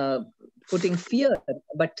 putting fear.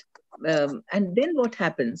 But, and then what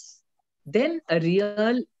happens? Then a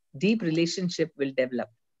real deep relationship will develop.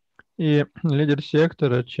 И лидер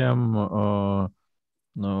сектора, чем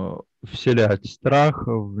вселять страх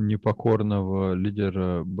в непокорного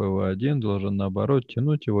лидера BV.1, должен, наоборот,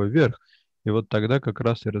 тянуть его вверх. И вот тогда как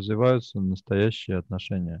раз и развиваются настоящие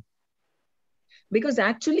отношения. Because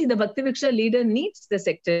actually the Bhakti-Vriksha leader needs the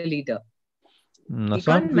sector leader. На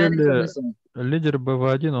самом деле, лидер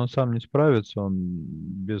BV.1, он сам не справится, он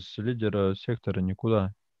без лидера сектора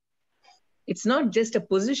никуда. It's not just a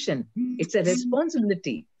position, it's a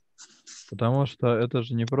responsibility. Потому что это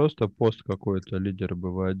же не просто пост какой-то лидера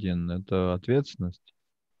BV.1, это ответственность.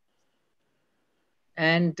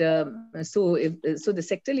 And so the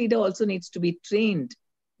sector leader also needs to be trained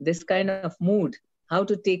this kind of mood, how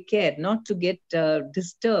to take care, not to get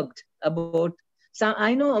disturbed about some.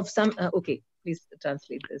 I know of some. Okay, please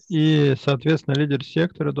translate this. И, соответственно, лидер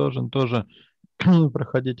сектора должен тоже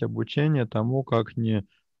проходить обучение тому, как не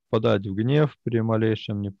впадать в гнев при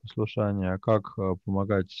малейшем непослушании, а как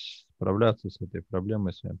помогать справляться с этой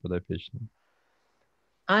проблемой своим подопечным.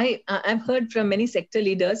 I've heard from many sector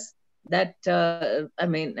leaders that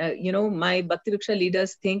my Bhakti-Vriksha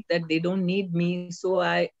leaders think that they don't need me, so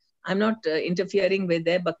I'm not interfering with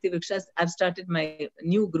their Bhakti-Vrikshas. I've started my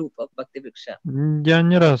new group of Bhakti-Vriksha. Я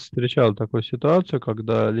не раз встречал такую ситуацию,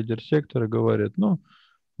 когда лидер сектора говорит: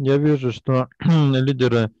 я вижу, что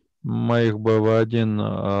лидеры моих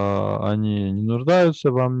BV.1, они не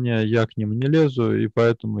нуждаются во мне, я к ним не лезу, и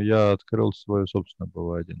поэтому я открыл свою собственную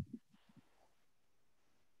BV.1.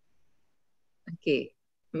 Okay.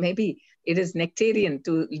 Maybe it is nectarian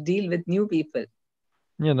to deal with new people.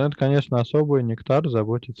 Не, это, конечно, особый нектар,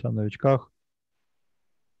 заботиться о новичках.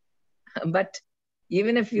 But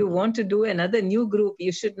even if you want to do another new group,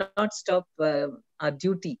 you should not stop our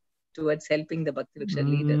duty towards helping the Bhakti-Vriksha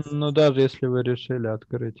leaders. Но даже если вы решили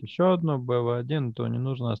открыть еще одну BV.1, то не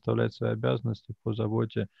нужно оставлять свои обязанности по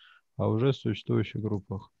заботе о уже существующих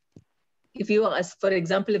группах. If you ask, for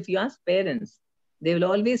example, if you ask parents, they will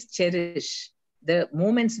always cherish the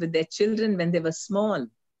moments with their children when they were small.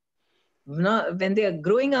 Now, when they are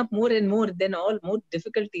growing up more and more, then all more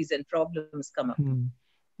difficulties and problems come up.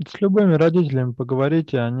 С любыми родителями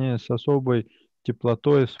поговорите, они с особой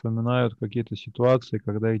теплотой вспоминают какие-то ситуации,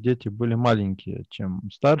 когда их дети были маленькие. Чем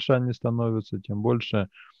старше они становятся, тем больше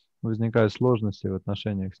возникают сложности в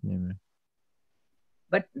отношениях с ними.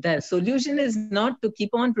 But the solution is not to keep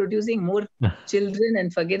on producing more children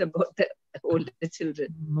and forget about the older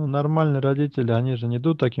children. Ну, нормальные родители, они же не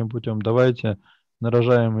идут таким путем. Давайте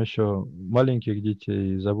нарожаем еще маленьких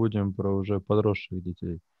детей и забудем про уже подросших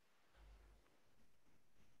детей.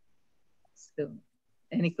 So,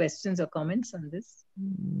 any questions or comments on this?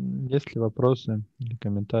 Есть ли вопросы или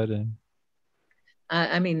комментарии?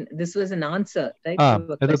 I mean, this was an answer, right? А,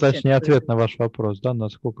 to a это question. точнее ответ на ваш вопрос, да?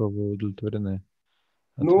 Насколько вы удовлетворены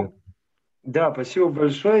ответом? Ну, да, спасибо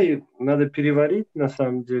большое. Надо переварить на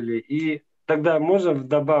самом деле. И тогда можно в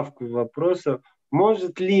добавку вопроса,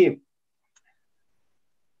 может ли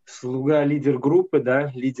слуга лидер группы,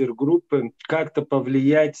 да, лидер группы, как-то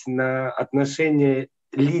повлиять на отношения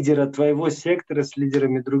лидера твоего сектора с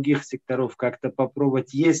лидерами других секторов, как-то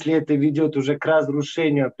попробовать, если это ведет уже к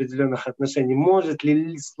разрушению определенных отношений, может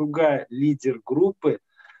ли слуга лидер группы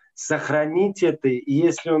сохранить это, и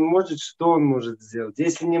если он может, что он может сделать?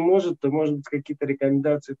 Если не может, то, может быть, какие-то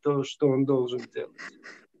рекомендации, то, что он должен делать.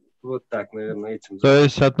 Вот так, наверное, этим. То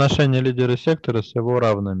есть отношения лидера сектора с его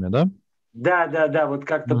равными, да? Да, вот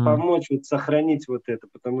как-то помочь, вот сохранить вот это,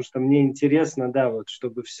 потому что мне интересно, да, вот,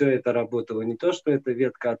 чтобы все это работало. Не то, что эта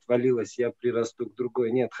ветка отвалилась, я прирасту к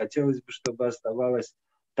другой. Нет, хотелось бы, чтобы оставалась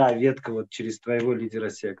та ветка вот через твоего лидера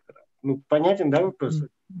сектора. Ну, понятен, да, вопрос?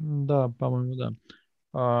 Да, по-моему, да.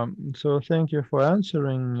 So thank you for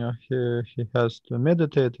answering. He has to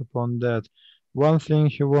meditate upon that. One thing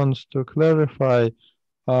he wants to clarify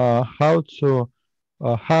how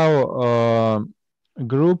a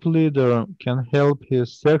group leader can help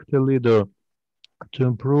his sector leader to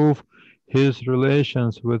improve his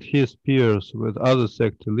relations with his peers, with other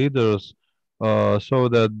sector leaders, so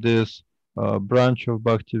that this branch of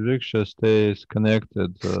Bhakti Vriksha stays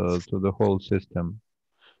connected to the whole system.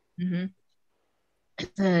 Mm-hmm.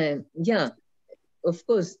 Yeah, of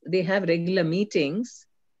course, they have regular meetings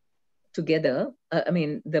together. I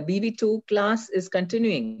mean, the BV2 class is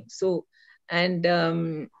continuing. So,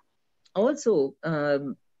 and also,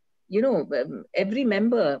 every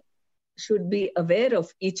member should be aware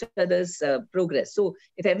of each other's progress. So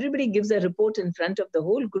if everybody gives a report in front of the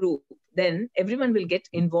whole group, then everyone will get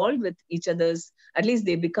involved with each other's, at least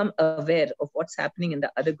they become aware of what's happening in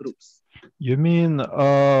the other groups. You mean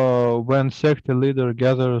when sector leader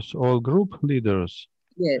gathers all group leaders?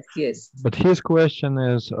 Yes. But his question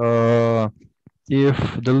is, if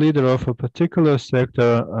the leader of a particular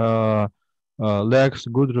sector lacks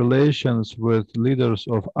good relations with leaders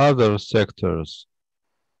of other sectors,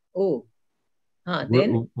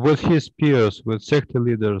 then with his peers, with sector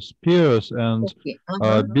leaders' peers, and okay.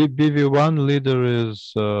 BV1 leader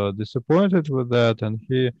is disappointed with that, and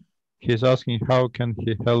he's asking how can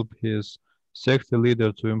he help his sector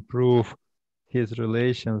leader to improve his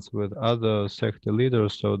relations with other sector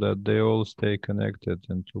leaders so that they all stay connected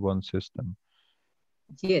into one system.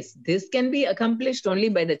 Yes, this can be accomplished only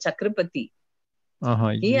by the Chakrapati.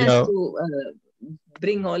 He Я, has to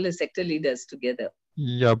bring all the sector leaders together.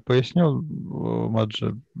 Я пояснил,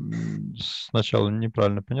 Маджи сначала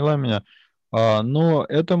неправильно поняла меня, но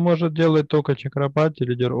это может делать только Чакрапати,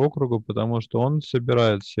 лидер округа, потому что он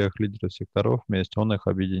собирает всех лидеров секторов вместе, он их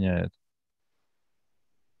объединяет.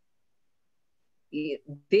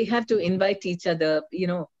 They have to invite each other,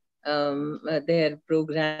 their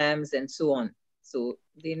programs and so on. So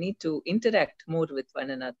they need to interact more with one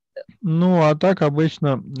another. Ну, а так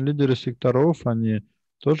обычно лидеры секторов, они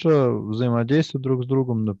тоже взаимодействуют друг с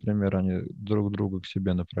другом, например, они друг друга к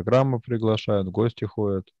себе на программу приглашают, в гости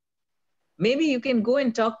ходят. Maybe you can go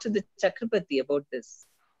and talk to the Chakrapati about this.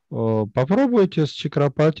 Попробуйте с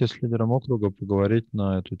Чакрапати, с лидером округа, поговорить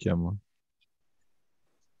на эту тему.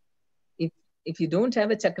 If you don't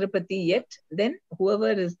have a Chakrapati yet, then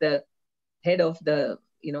whoever is the head of the,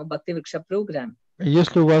 Bhakti Vriksha program.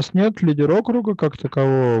 Если у вас нет лидера округа как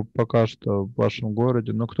такового пока что в вашем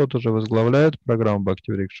городе, но кто-то же возглавляет программу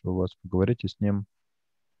Бхакти Vriksha у вас, поговорите с ним.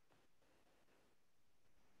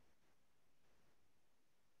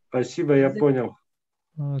 Спасибо, я понял.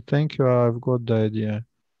 Thank you, I've got the idea.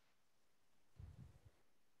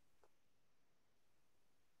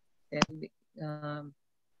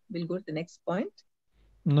 We'll go to the next point.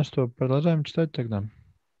 Ну что, продолжаем читать тогда.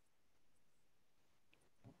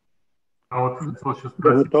 А вот хотел еще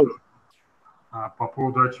спросить по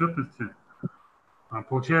поводу отчетности.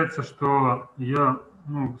 Получается, что ее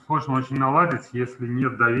сложно очень наладить, если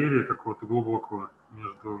нет доверия какого-то глубокого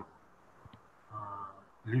между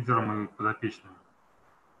лидером и подопечным.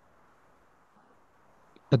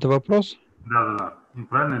 Это вопрос? Да.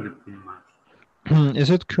 Правильно ли понимаешь? Is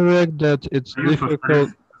it correct that it's difficult?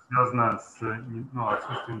 Связано с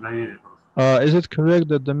отсутствием доверия просто. Is it correct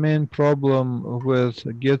that the main problem with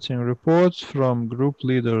getting reports from group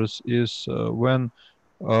leaders is when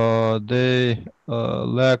they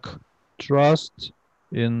lack trust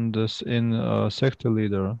in sector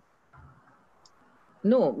leader?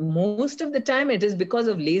 No, most of the time it is because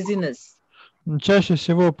of laziness. Чаще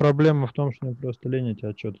всего проблема в том, что им просто лень эти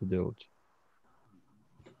отчеты делать.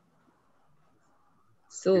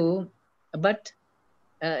 So, but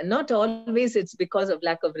not always it's because of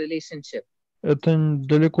lack of relationship. Это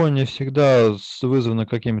далеко не всегда вызвано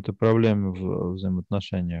какими-то проблемами в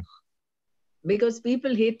взаимоотношениях. Because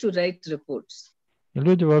people hate to write reports.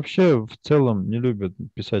 Люди вообще в целом не любят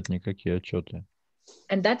писать никакие отчеты.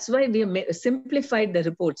 And that's why we simplified the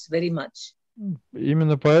reports very much.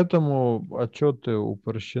 Именно поэтому отчеты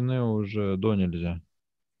упрощены уже до нельзя.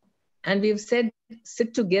 And we've said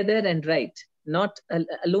sit together and write, not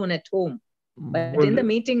alone at home. But in the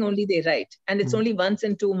meeting only they write. And it's only once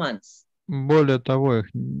in 2 months. Более того,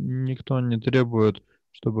 их никто не требует,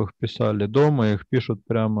 чтобы их писали дома, их пишут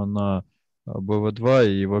прямо на BV.2,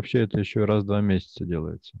 и вообще это еще раз в 2 месяца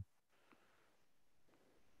делается.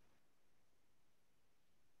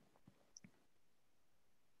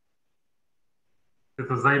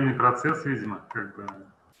 Это взаимный процесс, видимо, как бы,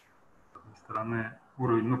 с одной стороны,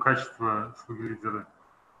 уровень, качества слуги лидера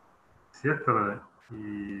сектора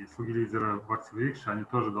и слуги лидера в Active, они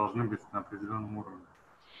тоже должны быть на определенном уровне.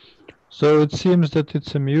 So it seems that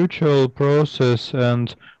it's a mutual process,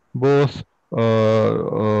 and both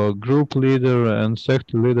group leader and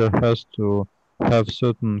sector leader has to have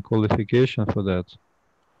certain qualification for that.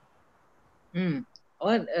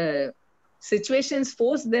 Or situations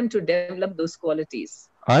force them to develop those qualities.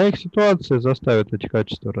 А их ситуация заставит эти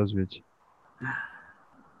качества развить.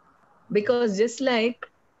 Because just like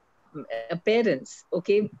parents,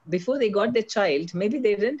 okay, before they got their child, maybe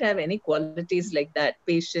they didn't have any qualities like that,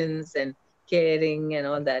 patience and caring and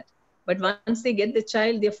all that. But once they get the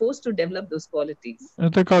child, they're forced to develop those qualities.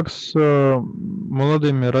 Это как с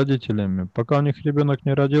молодыми родителями. Пока у них ребенок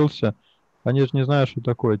не родился, они же не знают, что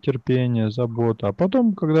такое терпение, забота. А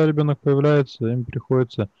потом, когда ребенок появляется, им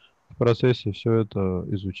приходится в процессе все это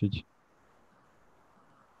изучить.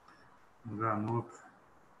 Да,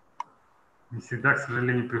 не всегда, к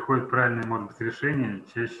сожалению, приходят правильные, может быть, решения.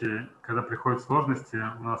 Чаще, когда приходят сложности,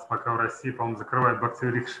 у нас пока в России, по-моему, закрывают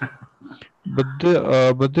бактериакши.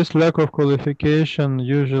 But this lack of qualification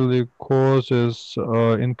usually causes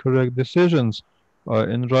incorrect decisions.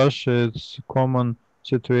 In Russia, it's a common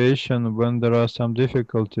situation when there are some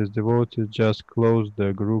difficulties, devotees just close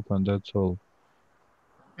their group and that's all.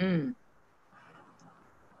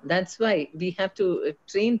 That's why we have to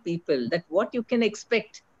train people that what you can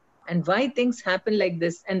expect and why things happen like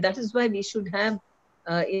this. And that is why we should have,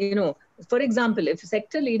 for example, if a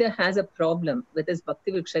sector leader has a problem with his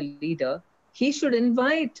Bhakti Vriksha leader, he should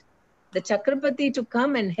invite the Chakrapati to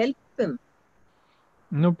come and help him.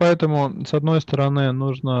 Поэтому, с одной стороны,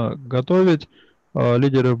 нужно готовить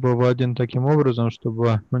лидеров BV1 таким образом,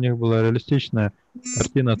 чтобы у них была реалистичная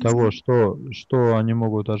картина того, что они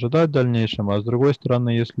могут ожидать в дальнейшем. А с другой стороны,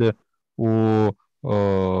 если у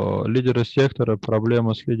лидера сектора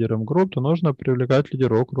проблема с лидером групп, то нужно привлекать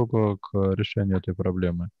лидера округа к решению этой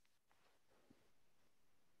проблемы.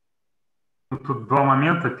 Тут 2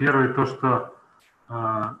 момента. Первый, то, что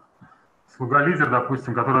слуга-лидер,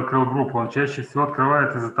 допустим, который открыл группу, он чаще всего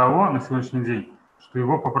открывает из-за того, на сегодняшний день, что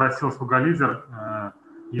его попросил слуга-лидер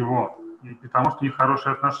потому что у них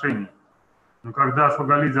хорошие отношения. Но когда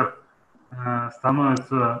слуга-лидер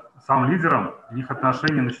становится сам лидером, у них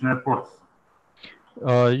отношения начинают портиться.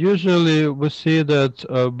 Usually we see that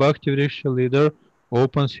Bhakti Vriksha leader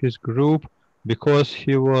opens his group because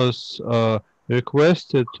he was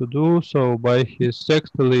requested to do so by his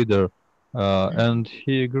sector leader, and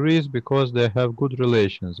he agrees because they have good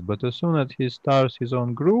relations. But as soon as he starts his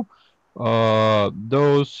own group,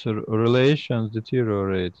 those relations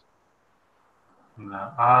deteriorate.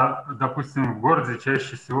 Да. А, допустим, в городе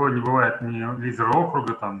чаще всего не бывает ни лидера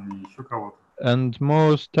округа, ни еще кого-то. And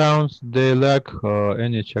most towns, they lack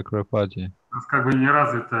any Chakrapati. У нас как бы не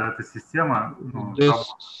развита эта система.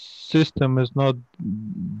 This system is not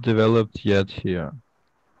developed yet here.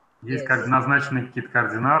 Есть назначены какие-то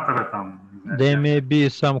координаторы There may be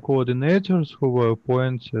some coordinators who were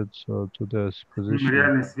appointed to this position.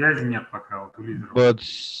 Реальной связи нет пока у лидеров. But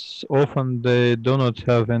often they do not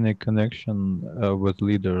have any connection with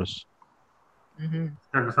leaders.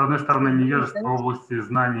 Как бы с одной стороны невежество в области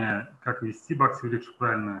знания, как вести Бхакти Врикшу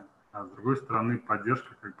правильно, а с другой стороны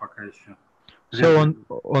поддержка, как пока еще. So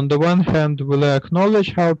on the one hand, will I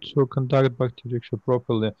acknowledge how to conduct Bhakti Vriksha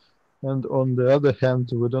properly, and on the other hand,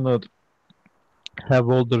 we do not have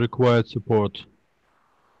all the required support.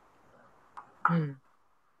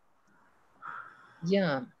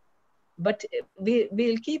 Yeah, but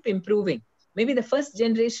we'll keep improving. Maybe the first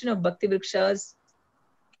generation of Bhakti Vrikshas,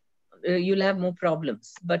 you'll have more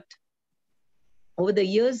problems, but over the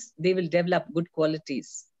years, they will develop good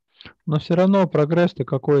qualities. Но все равно прогресс-то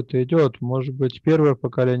какой-то идет. Может быть, первое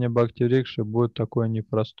поколение Бхакти Врикши будет такое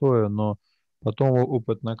непростое, но потом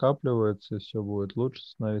опыт накапливается, и все будет лучше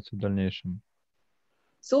становиться в дальнейшем.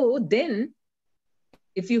 So then,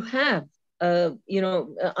 if you have,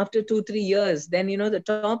 after 2-3 years, then, the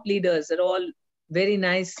top leaders are all very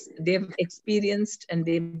nice. They've experienced and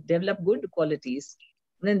they've developed good qualities.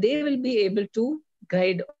 Then they will be able to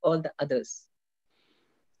guide all the others.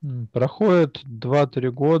 Проходит 2-3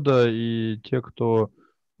 года, и те, кто,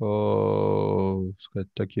 сказать,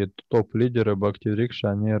 такие топ-лидеры Бхакти Врикши,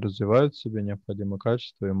 они развивают в себе необходимые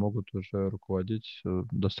качества и могут уже руководить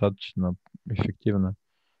достаточно эффективно.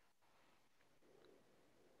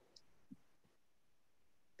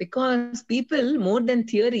 Because people, more than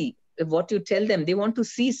theory, what you tell them, they want to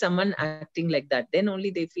see someone acting like that. Then only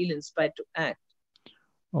they feel inspired to act.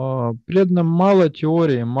 Преданным мало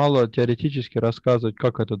теории, мало теоретически рассказывать,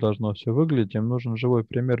 как это должно все выглядеть. Им нужен живой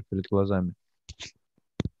пример перед глазами.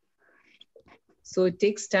 So it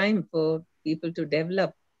takes time for people to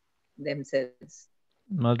develop themselves.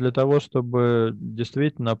 Но для того, чтобы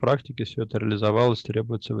действительно на практике все это реализовалось,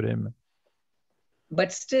 требуется время.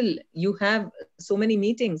 But still, you have so many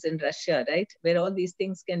meetings in Russia, right? Where all these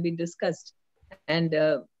things can be discussed. And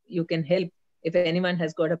you can help. If anyone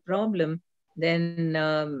has got a problem, then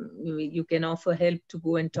you can offer help to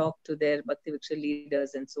go and talk to their Bhakti Vriksha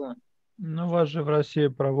leaders and so on. Ну, у вас же в России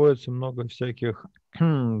проводится много всяких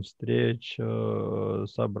встреч,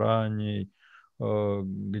 собраний,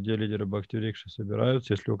 где лидеры Бхакти Врикши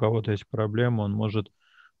собираются. Если у кого-то есть проблема, он может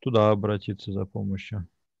туда обратиться за помощью.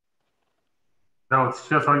 Да, вот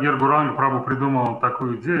сейчас Ангер Гуранга Прабху придумал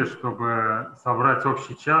такую идею, чтобы собрать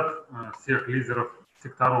общий чат всех лидеров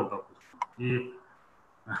секторов, допустим, и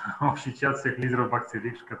общий чат всех лидеров Бхакти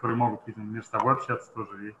Врикши, которые могут, видимо, между собой общаться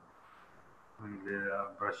тоже или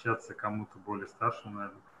обращаться к кому-то более старшему,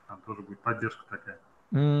 наверное, там тоже будет поддержка такая.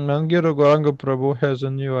 Ангер Гуранга Прабhu has a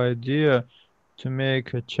new idea to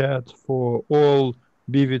make a chat for all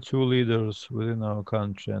BV2 leaders within our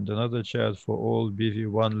country and another chat for all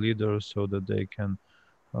BV1 leaders so that they can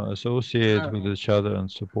associate with each other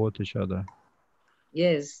and support each other.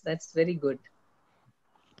 Yes, that's very good.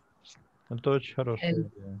 Это очень хорошая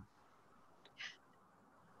идея.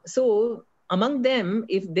 So among them,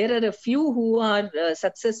 if there are a few who are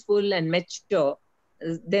successful and mature,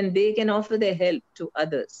 then they can offer their help to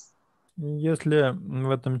others. Если в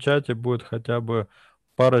этом чате будет хотя бы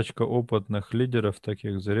парочка опытных лидеров,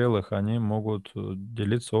 таких зрелых, они могут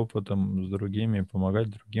делиться опытом с другими и помогать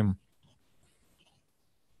другим.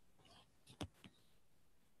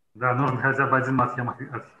 Да, нужен хотя бы один Мадхьяма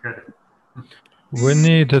Адхикари. We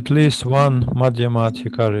need at least one Madhyama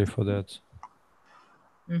Adhikari for that.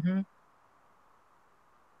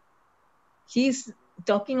 He's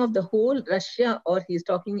talking of the whole Russia, or he's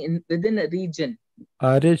talking within a region?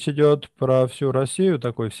 А речь идет про всю Россию,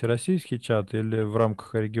 такой всероссийский чат, или в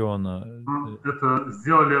рамках региона? Ну, это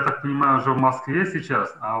сделали, я так понимаю, уже в Москве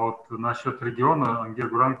сейчас, а вот насчет региона Ангер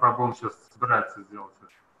Гуранга Прабху сейчас собирается сделать.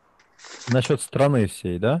 Насчет страны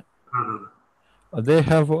всей, да? Да. They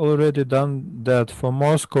have already done that for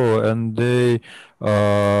Moscow, and they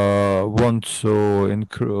want to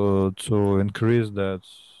increase that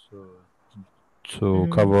to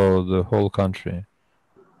cover the whole country.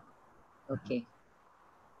 Okay.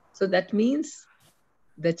 So that means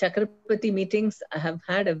the Chakrapati meetings have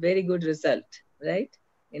had a very good result, right?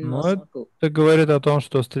 In Moscow. Это говорит о том,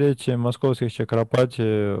 что встречи московских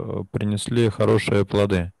Чакрапати принесли хорошие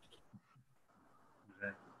плоды.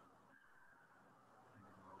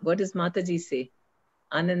 What does Mataji say?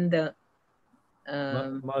 Ananda.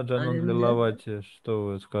 Маджананд Лилавати, что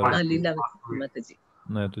вы скажете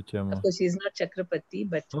на эту тему? Of course, she is not Chakrapati,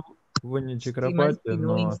 but вы не Чакрапати,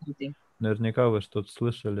 но наверняка вы что-то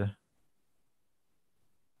слышали.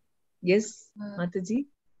 Yes, Mataji?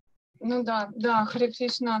 Ну да, Харе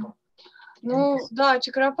Кришна. Ну да,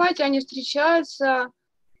 Чакрапати, они встречаются,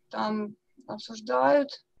 там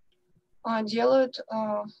обсуждают, делают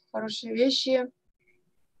хорошие вещи.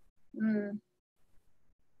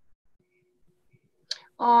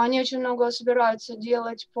 Они очень много собираются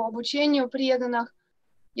делать по обучению преданных.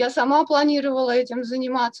 Я сама планировала этим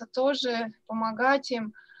заниматься тоже, помогать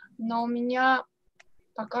им, но у меня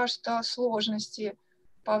пока что сложности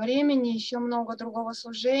по времени, еще много другого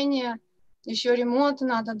служения, еще ремонт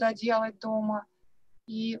надо доделать дома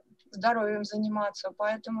и здоровьем заниматься,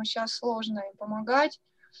 поэтому сейчас сложно им помогать.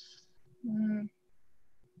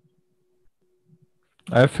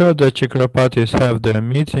 I've heard that Chakrapatis have their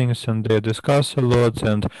meetings and they discuss a lot,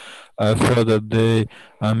 and I've heard that they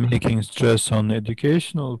are making stress on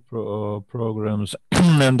educational programs,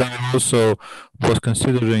 and I also was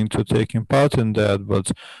considering to taking part in that,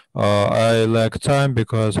 but I lack time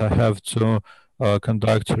because I have to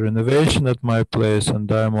conduct a renovation at my place,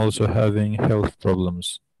 and I'm also having health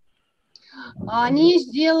problems. Они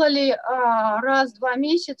сделали раз в 2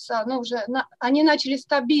 месяца, ну уже они начали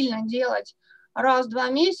стабильно делать раз в 2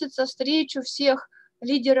 месяца встречу всех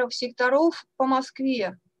лидеров секторов по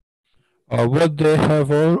Москве. What they have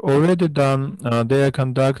already done, they are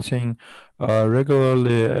conducting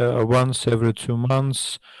regularly once every 2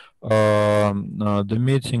 months the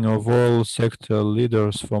meeting of all sector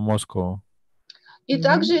leaders for Moscow. И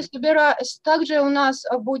также у нас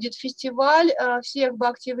будет фестиваль всех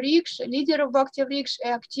Бхакти-врикш, лидеров Бхакти-врикш и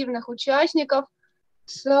активных участников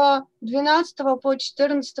с 12 по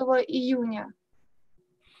 14 июня.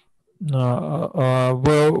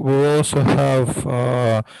 We'll also have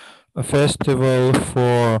a festival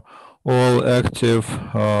for all active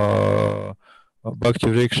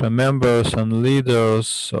Bhakti-vriksha members and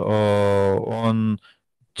leaders on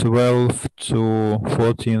 12th to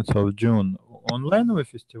 14th of June. Онлайновый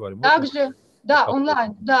фестиваль? Также, да,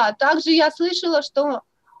 онлайн, да. Также я слышала, что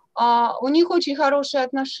у них очень хорошие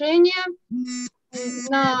отношения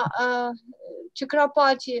на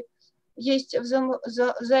Чакрапати. Есть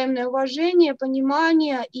взаимное уважение,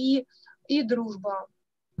 понимание и дружба.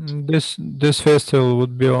 This festival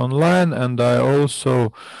would be online, and I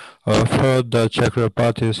also heard that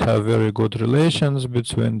Chakrapatis have very good relations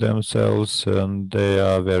between themselves, and they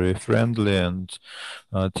are very friendly and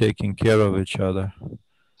taking care of each other.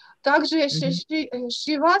 Также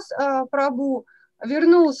Шривас Прабhu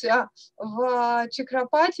вернулся в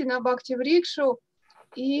Чакрапати на Бхакти-врикшу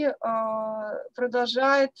и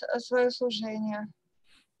продолжает свое служение.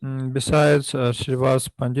 Besides Srivas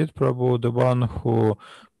Pandit Prabhu, the one who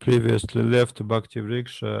previously left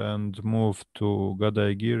Bhakti-vriksha and moved to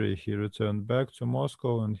Gadaigiri, he returned back to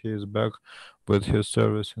Moscow and he is back with his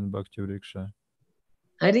service in Bhakti-vriksha.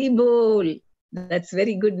 Hari Bol, that's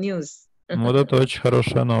very good news. Вот это очень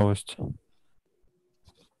хорошая новость.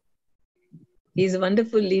 He's a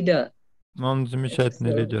wonderful leader. Он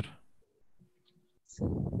замечательный лидер.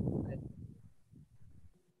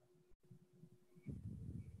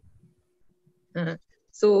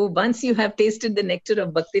 So once you have tasted the nectar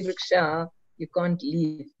of Bhakti-vriksha, you can't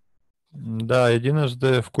leave. Да,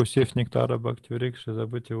 единожды вкусив нектара Бхакти-врикши,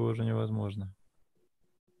 забыть его уже невозможно.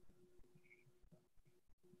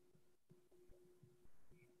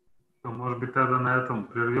 Может быть, тогда на этом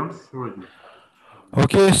прервемся сегодня?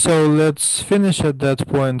 Okay, so let's finish at that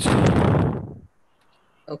point.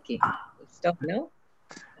 Okay, we'll stop now.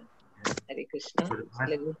 Hare Krishna.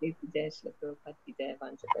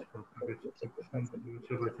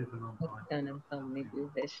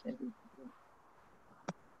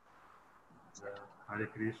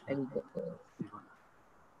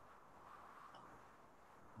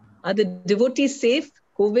 Are the devotees safe?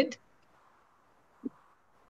 COVID?